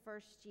Romans the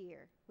first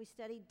year. We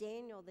studied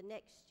Daniel the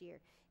next year.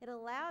 It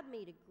allowed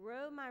me to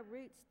grow my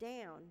roots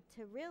down,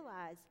 to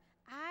realize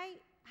I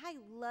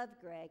love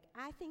Greg.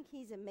 I think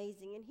he's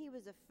amazing, and he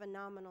was a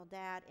phenomenal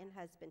dad and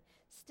husband.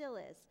 Still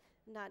is.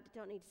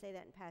 Don't need to say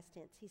that in past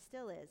tense. He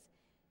still is.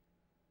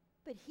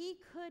 But he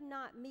could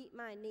not meet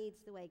my needs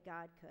the way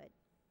God could.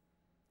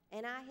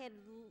 And I had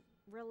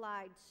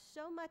relied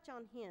so much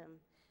on him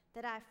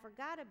that I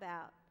forgot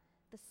about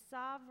the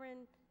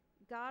sovereign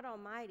God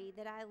Almighty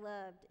that I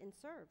loved and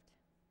served.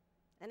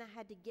 And I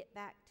had to get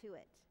back to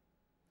it.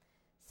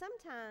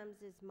 Sometimes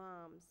as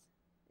moms,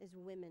 as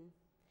women,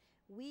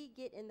 we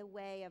get in the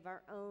way of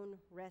our own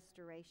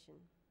restoration.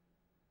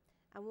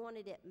 I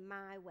wanted it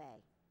my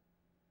way.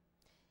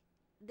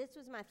 This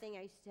was my thing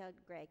I used to tell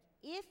Greg.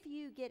 If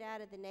you get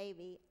out of the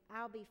Navy,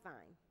 I'll be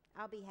fine.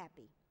 I'll be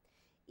happy.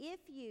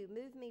 If you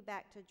move me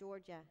back to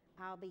Georgia,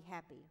 I'll be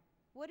happy.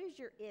 What is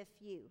your if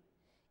you?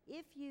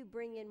 If you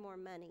bring in more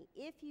money,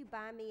 if you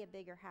buy me a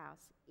bigger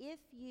house, if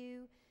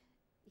you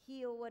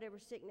heal whatever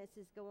sickness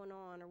is going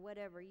on or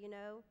whatever,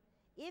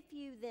 if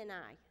you, then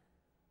I.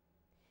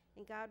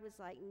 And God was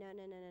like, no.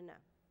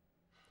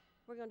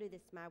 We're going to do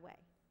this my way.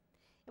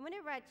 And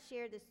whenever I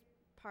share this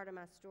part of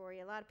my story,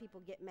 a lot of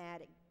people get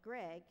mad at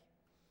Greg.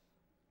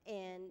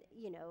 And,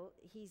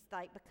 he's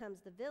becomes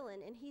the villain.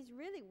 And he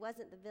really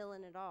wasn't the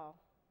villain at all.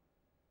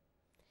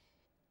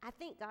 I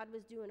think God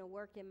was doing a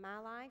work in my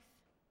life.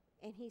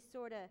 And he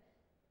sort of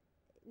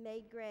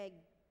made Greg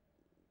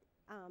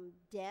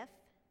deaf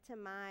to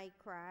my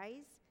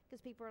cries,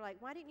 because people are like,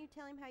 why didn't you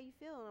tell him how you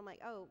feel? And I'm like,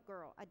 oh,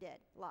 girl, I did.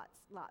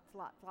 Lots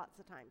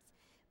of times.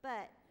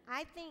 But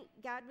I think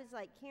God was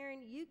like, Karen,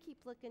 you keep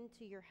looking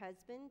to your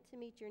husband to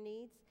meet your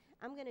needs.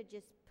 I'm going to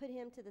just put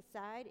him to the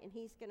side, and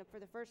he's going to, for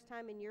the first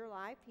time in your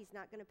life, he's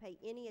not going to pay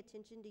any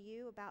attention to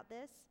you about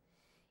this,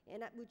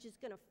 and which is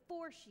going to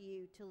force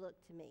you to look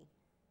to me.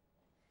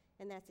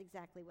 And that's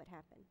exactly what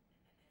happened.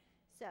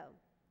 So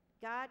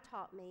God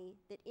taught me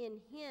that in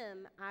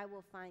him I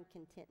will find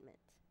contentment.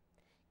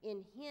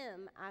 In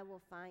him I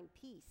will find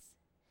peace.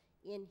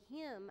 In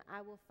him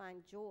I will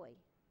find joy.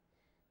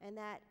 And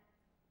that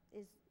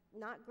is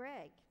not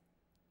Greg,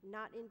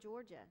 not in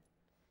Georgia,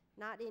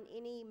 not in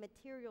any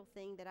material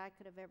thing that I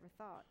could have ever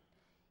thought.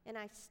 And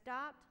I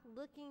stopped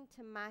looking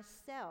to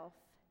myself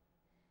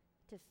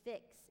to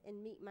fix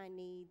and meet my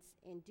needs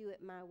and do it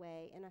my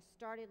way, and I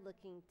started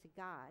looking to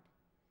God.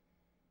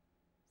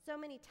 So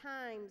many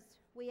times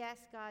we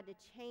ask God to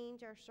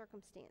change our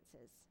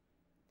circumstances.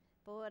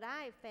 But what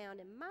I have found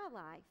in my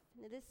life,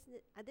 now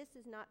this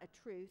is not a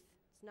truth,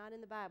 it's not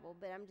in the Bible,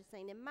 but I'm just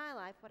saying in my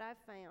life what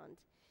I've found,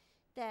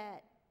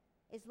 that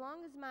as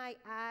long as my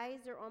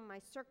eyes are on my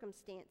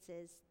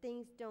circumstances,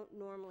 things don't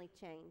normally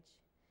change.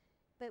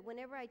 But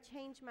whenever I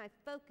change my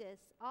focus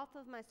off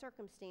of my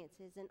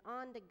circumstances and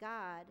on to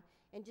God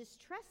and just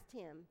trust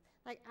him,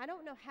 like, I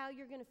don't know how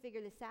you're going to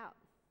figure this out.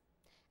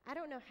 I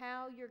don't know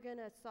how you're going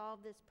to solve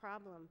this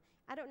problem.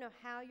 I don't know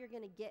how you're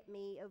going to get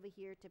me over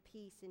here to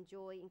peace and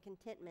joy and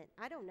contentment.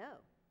 I don't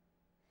know.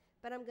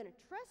 But I'm going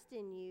to trust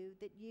in you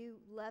that you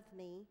love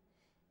me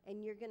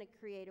and you're going to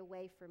create a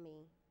way for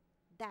me.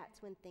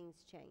 That's when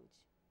things change.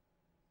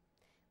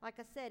 Like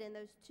I said, in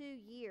those 2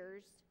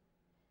 years,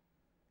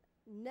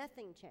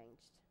 nothing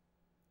changed.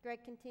 Greg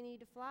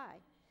continued to fly.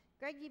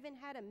 Greg even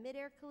had a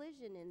mid-air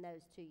collision in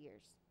those 2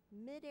 years.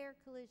 Mid-air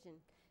collision.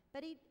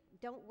 But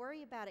don't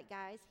worry about it,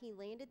 guys. He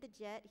landed the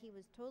jet. He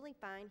was totally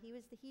fine. He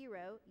was the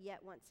hero, yet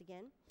once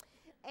again.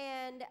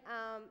 And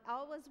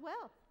all was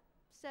well.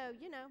 So,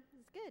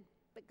 it's good.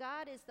 But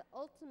God is the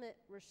ultimate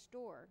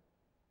restorer.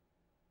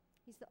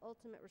 He's the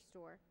ultimate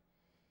restorer.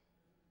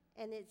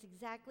 And it's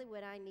exactly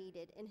what I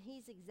needed. And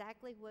he's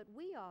exactly what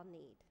we all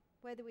need,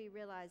 whether we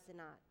realize it or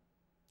not.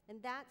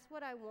 And that's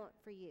what I want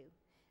for you.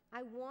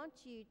 I want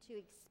you to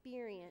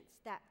experience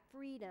that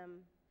freedom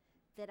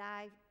that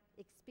I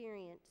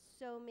experienced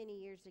so many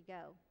years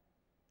ago.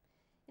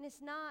 And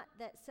it's not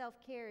that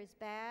self-care is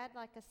bad,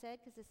 like I said,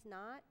 because it's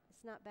not.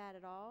 It's not bad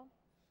at all.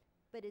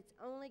 But it's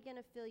only going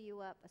to fill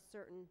you up a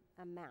certain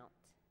amount.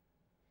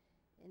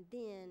 And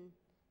then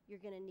you're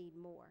going to need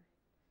more.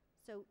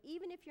 So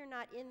even if you're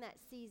not in that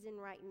season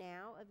right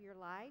now of your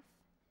life,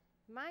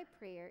 my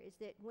prayer is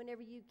that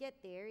whenever you get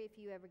there, if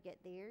you ever get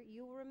there,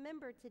 you'll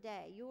remember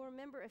today. You'll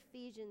remember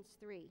Ephesians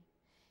 3,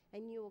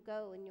 and you will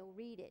go and you'll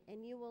read it,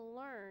 and you will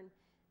learn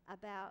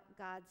about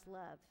God's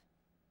love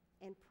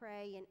and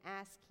pray and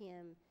ask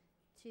him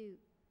to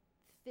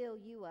fill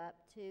you up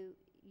to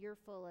your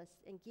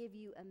fullest and give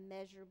you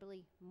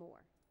immeasurably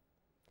more,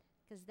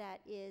 because that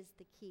is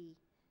the key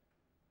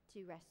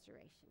to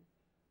restoration.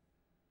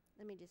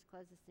 Let me just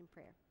close this in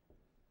prayer.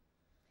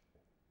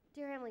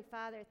 Dear Heavenly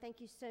Father,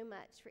 thank you so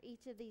much for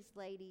each of these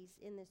ladies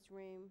in this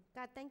room.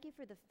 God, thank you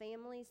for the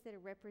families that are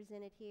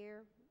represented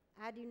here.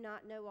 I do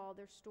not know all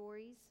their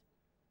stories.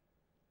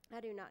 I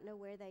do not know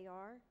where they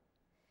are.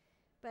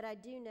 But I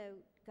do know,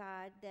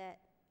 God, that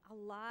a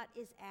lot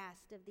is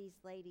asked of these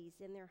ladies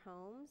in their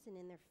homes and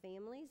in their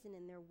families and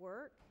in their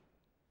work.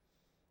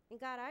 And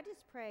God, I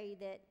just pray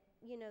that,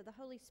 the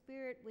Holy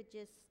Spirit would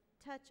just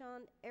touch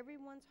on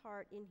everyone's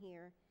heart in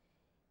here,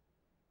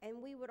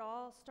 and we would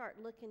all start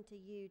looking to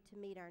you to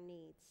meet our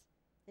needs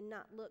and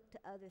not look to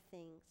other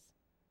things.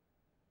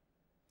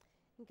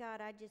 And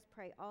God, I just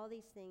pray all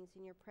these things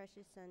in your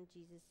precious Son,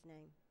 Jesus'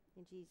 name.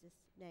 In Jesus'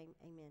 name,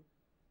 amen.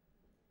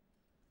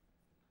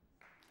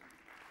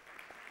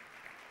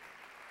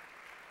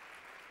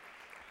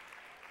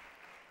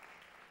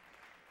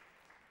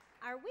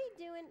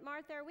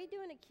 Martha, are we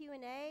doing a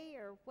Q&A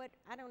or what?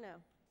 I don't know.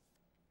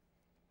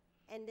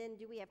 And then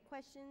do we have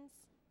questions?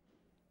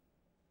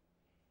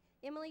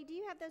 Emily, do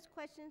you have those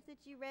questions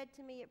that you read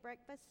to me at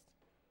breakfast?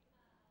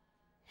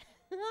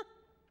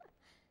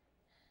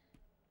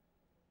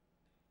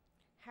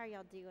 How are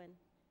y'all doing?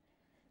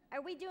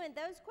 Are we doing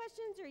those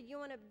questions, or you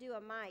want to do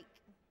a mic?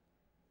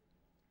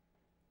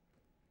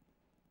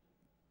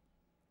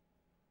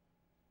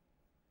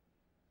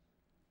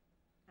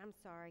 I'm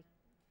sorry.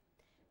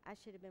 I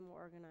should have been more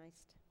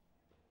organized.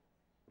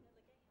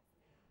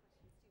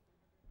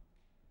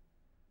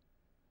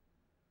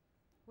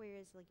 Where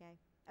is Legay?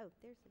 Oh,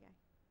 there's Legay.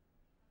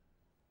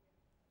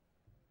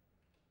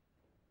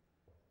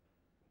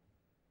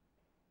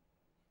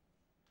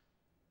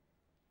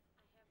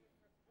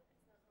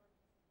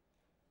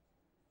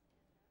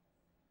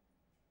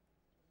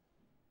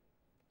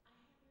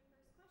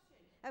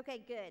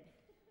 Okay, good.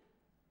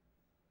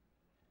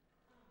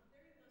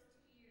 During those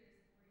 2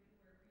 years were you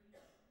changing your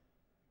mind?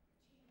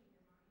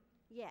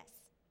 Yes.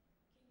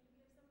 Can you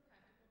give some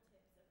practical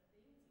tips of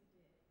things you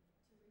did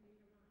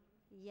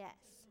Yes.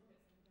 to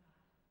focus on God.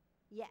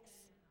 Yes.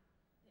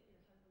 That your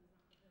husband's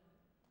not the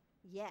villain.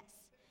 Yes.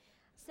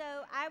 So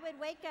I would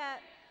wake up.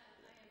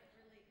 I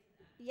relate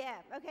to that.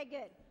 Yeah, okay,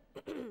 good.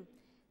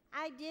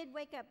 I did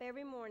wake up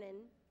every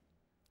morning,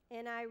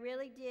 and I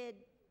really did,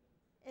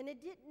 and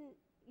it didn't,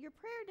 your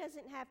prayer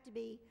doesn't have to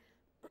be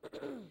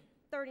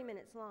 30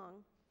 minutes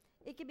long.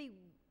 It could be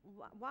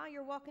while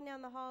you're walking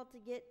down the hall to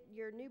get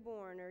your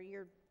newborn or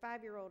your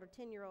 5-year-old or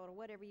 10-year-old or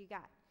whatever you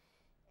got.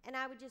 And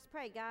I would just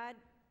pray, God,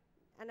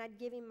 and I'd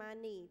give him my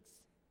needs.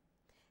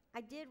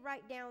 I did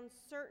write down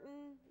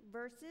certain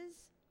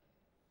verses,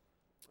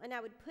 and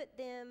I would put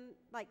them,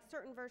 like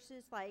certain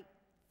verses, like,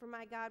 for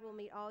my God will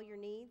meet all your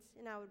needs,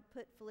 and I would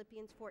put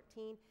Philippians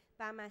 14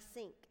 by my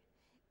sink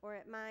or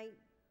at my,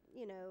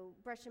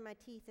 brushing my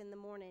teeth in the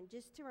morning,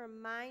 just to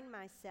remind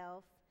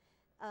myself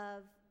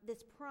of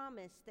this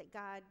promise that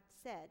God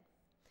said.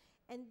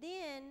 And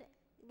then,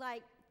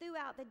 like,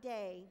 throughout the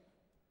day,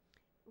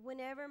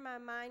 whenever my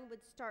mind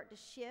would start to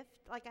shift,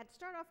 like I'd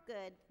start off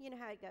good, you know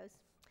how it goes.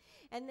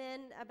 And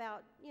then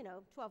about,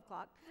 12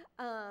 o'clock,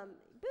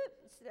 boop,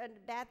 a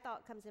bad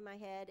thought comes in my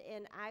head,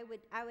 and I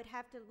would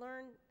have to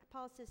learn,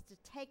 Paul says, to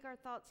take our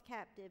thoughts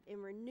captive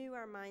and renew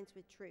our minds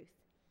with truth.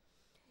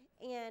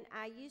 And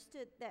I used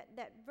to,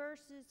 that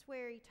verse is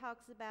where he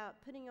talks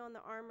about putting on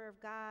the armor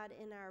of God,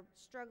 and our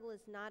struggle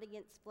is not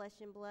against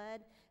flesh and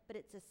blood, but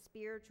it's a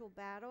spiritual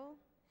battle.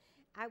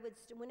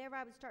 Whenever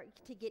I would start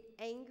to get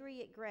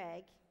angry at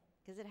Greg,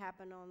 because it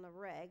happened on the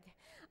reg,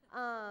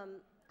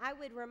 I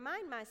would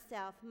remind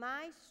myself,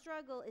 my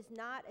struggle is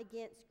not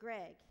against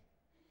Greg.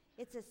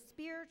 It's a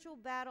spiritual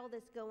battle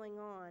that's going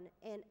on,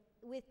 and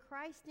with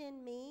Christ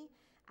in me,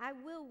 I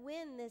will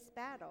win this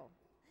battle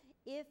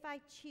if I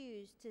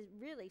choose to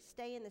really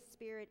stay in the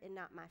spirit and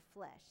not my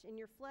flesh. And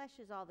your flesh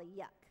is all the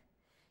yuck.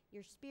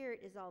 Your spirit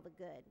is all the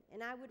good.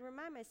 And I would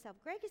remind myself,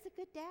 Greg is a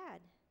good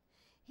dad.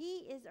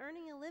 He is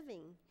earning a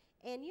living.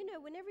 And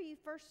whenever you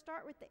first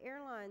start with the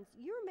airlines,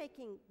 you're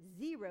making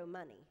zero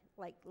money,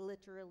 like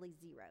literally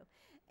zero.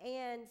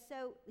 And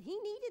so he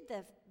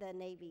needed the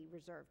Navy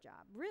Reserve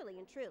job, really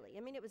and truly. I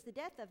mean, it was the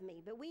death of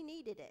me, but we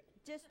needed it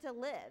just to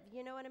live,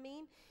 you know what I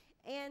mean?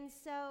 And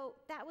so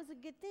that was a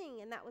good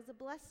thing, and that was a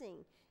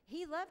blessing.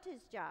 He loved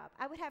his job.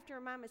 I would have to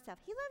remind myself,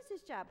 he loves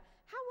his job.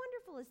 How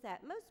wonderful is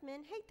that? Most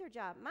men hate their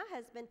job. My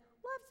husband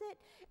loves it.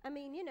 I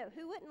mean,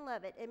 who wouldn't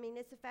love it? I mean,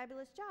 it's a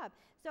fabulous job.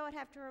 So I'd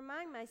have to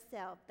remind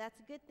myself, that's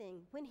a good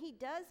thing. When he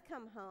does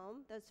come home,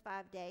 those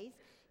 5 days,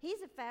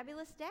 he's a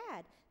fabulous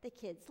dad. The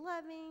kids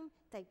love him.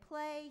 They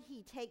play.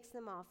 He takes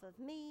them off of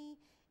me.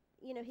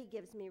 He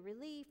gives me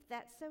relief.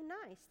 That's so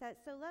nice.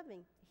 That's so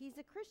loving. He's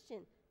a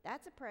Christian.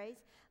 That's a praise.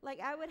 Like,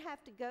 I would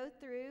have to go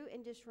through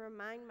and just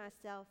remind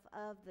myself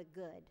of the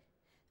good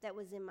that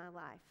was in my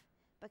life.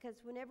 Because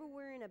whenever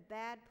we're in a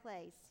bad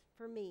place,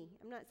 for me,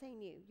 I'm not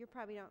saying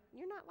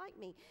you're not like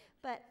me,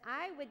 but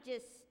I would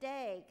just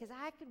stay, because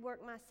I could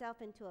work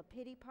myself into a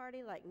pity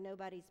party like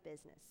nobody's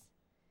business.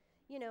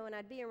 And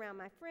I'd be around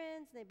my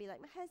friends, and they'd be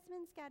like, my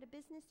husband's got a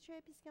business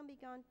trip. He's going to be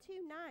gone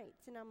 2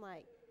 nights. And I'm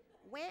like,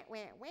 wah,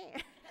 wah, wah.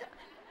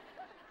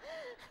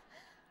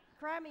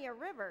 Cry me a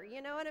river,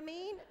 you know what I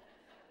mean?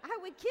 I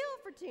would kill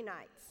for 2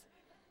 nights.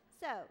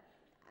 So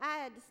I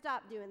had to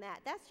stop doing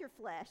that. That's your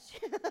flesh.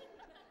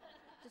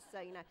 Just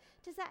so you know.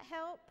 Does that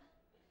help?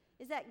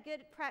 Is that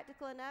good,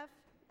 practical enough?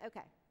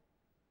 Okay.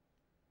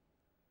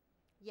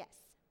 Yes.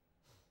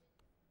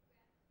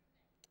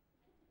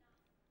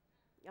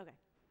 Okay.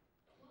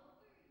 What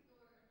were your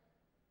mornings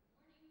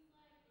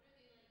like? What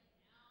are they like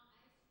now?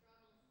 I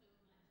struggle so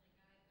much.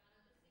 Like, I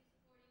got up at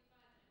 6:45 and I went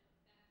back to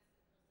sleep till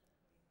 7:45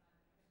 and I was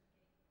okay.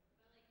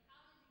 But like,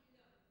 how did you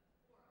do that with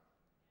 4 of them?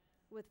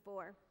 Yes. With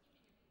 4.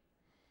 Keeping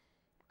your peace.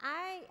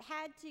 I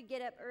had to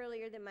get up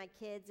earlier than my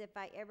kids if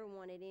I ever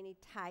wanted any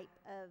type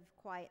of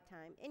quiet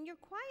time. And your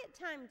quiet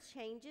time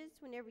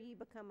changes whenever you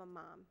become a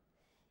mom.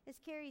 As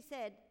Carrie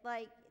said,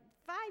 like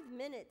 5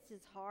 minutes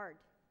is hard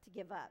to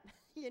give up.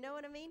 You know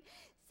what I mean?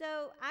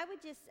 So I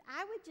would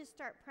just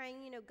start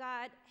praying,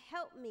 God,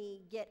 help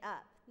me get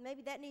up.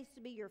 Maybe that needs to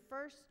be your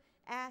first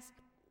ask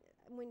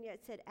when you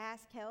said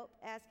ask help,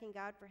 asking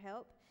God for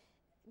help.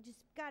 Just,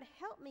 God,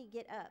 help me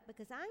get up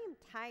because I am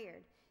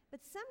tired.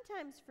 But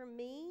sometimes for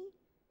me,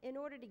 in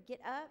order to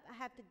get up, I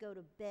have to go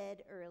to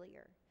bed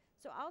earlier.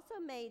 So I also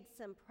made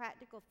some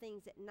practical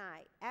things at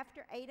night.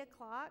 After 8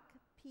 o'clock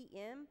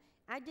p.m.,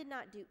 I did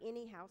not do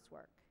any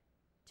housework.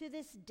 To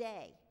this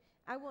day,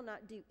 I will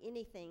not do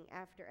anything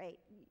after 8.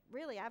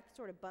 Really, I've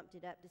sort of bumped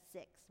it up to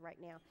 6 right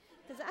now.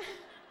 Because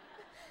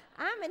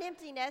I'm an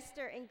empty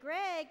nester, and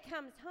Greg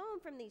comes home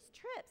from these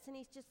trips, and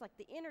he's just like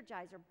the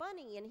Energizer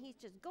Bunny, and he's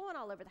just going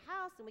all over the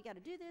house, and we got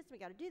to do this, we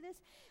got to do this.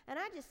 And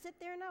I just sit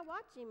there and I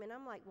watch him, and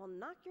I'm like, well,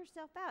 knock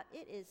yourself out.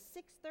 It is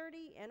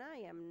 6:30, and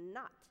I am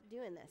not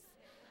doing this.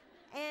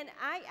 And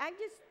I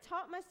just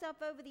taught myself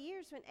over the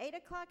years, when 8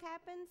 o'clock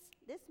happens,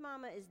 this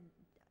mama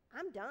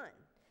I'm done.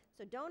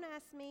 So don't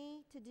ask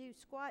me to do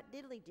squat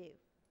diddly do,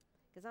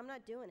 because I'm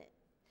not doing it.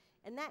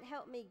 And that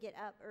helped me get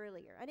up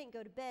earlier. I didn't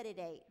go to bed at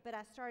 8, but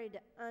I started to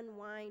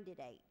unwind at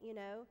 8,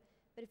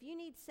 But if you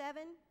need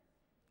 7,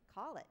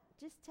 call it.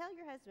 Just tell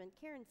your husband,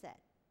 Karen said.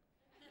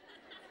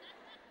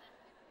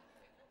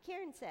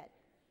 Karen said.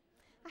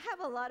 I have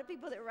a lot of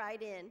people that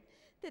write in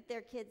that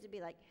their kids would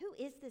be like, who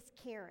is this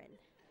Karen?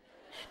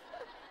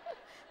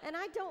 And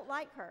I don't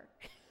like her.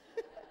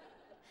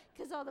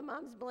 Because all the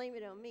moms blame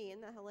it on me.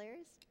 Isn't that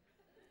hilarious?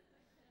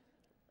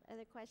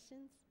 Other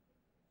questions?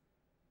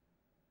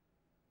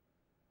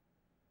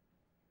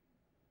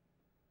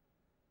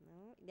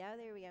 No,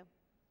 there we go.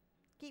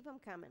 Keep them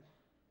coming.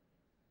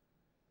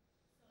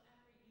 So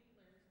after you've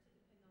learned to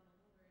depend on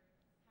the Lord,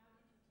 how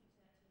did you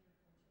teach that to your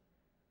 4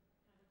 children? How did you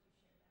share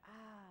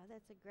that?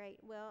 That's a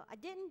great. Well, I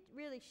didn't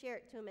really share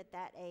it to them at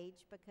that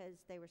age because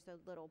they were so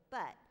little,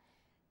 but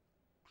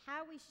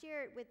how we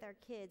share it with our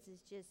kids is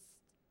just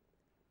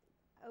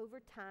over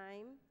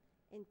time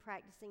in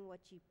practicing what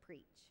you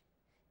preach.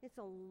 It's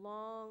a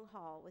long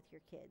haul with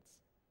your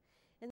kids.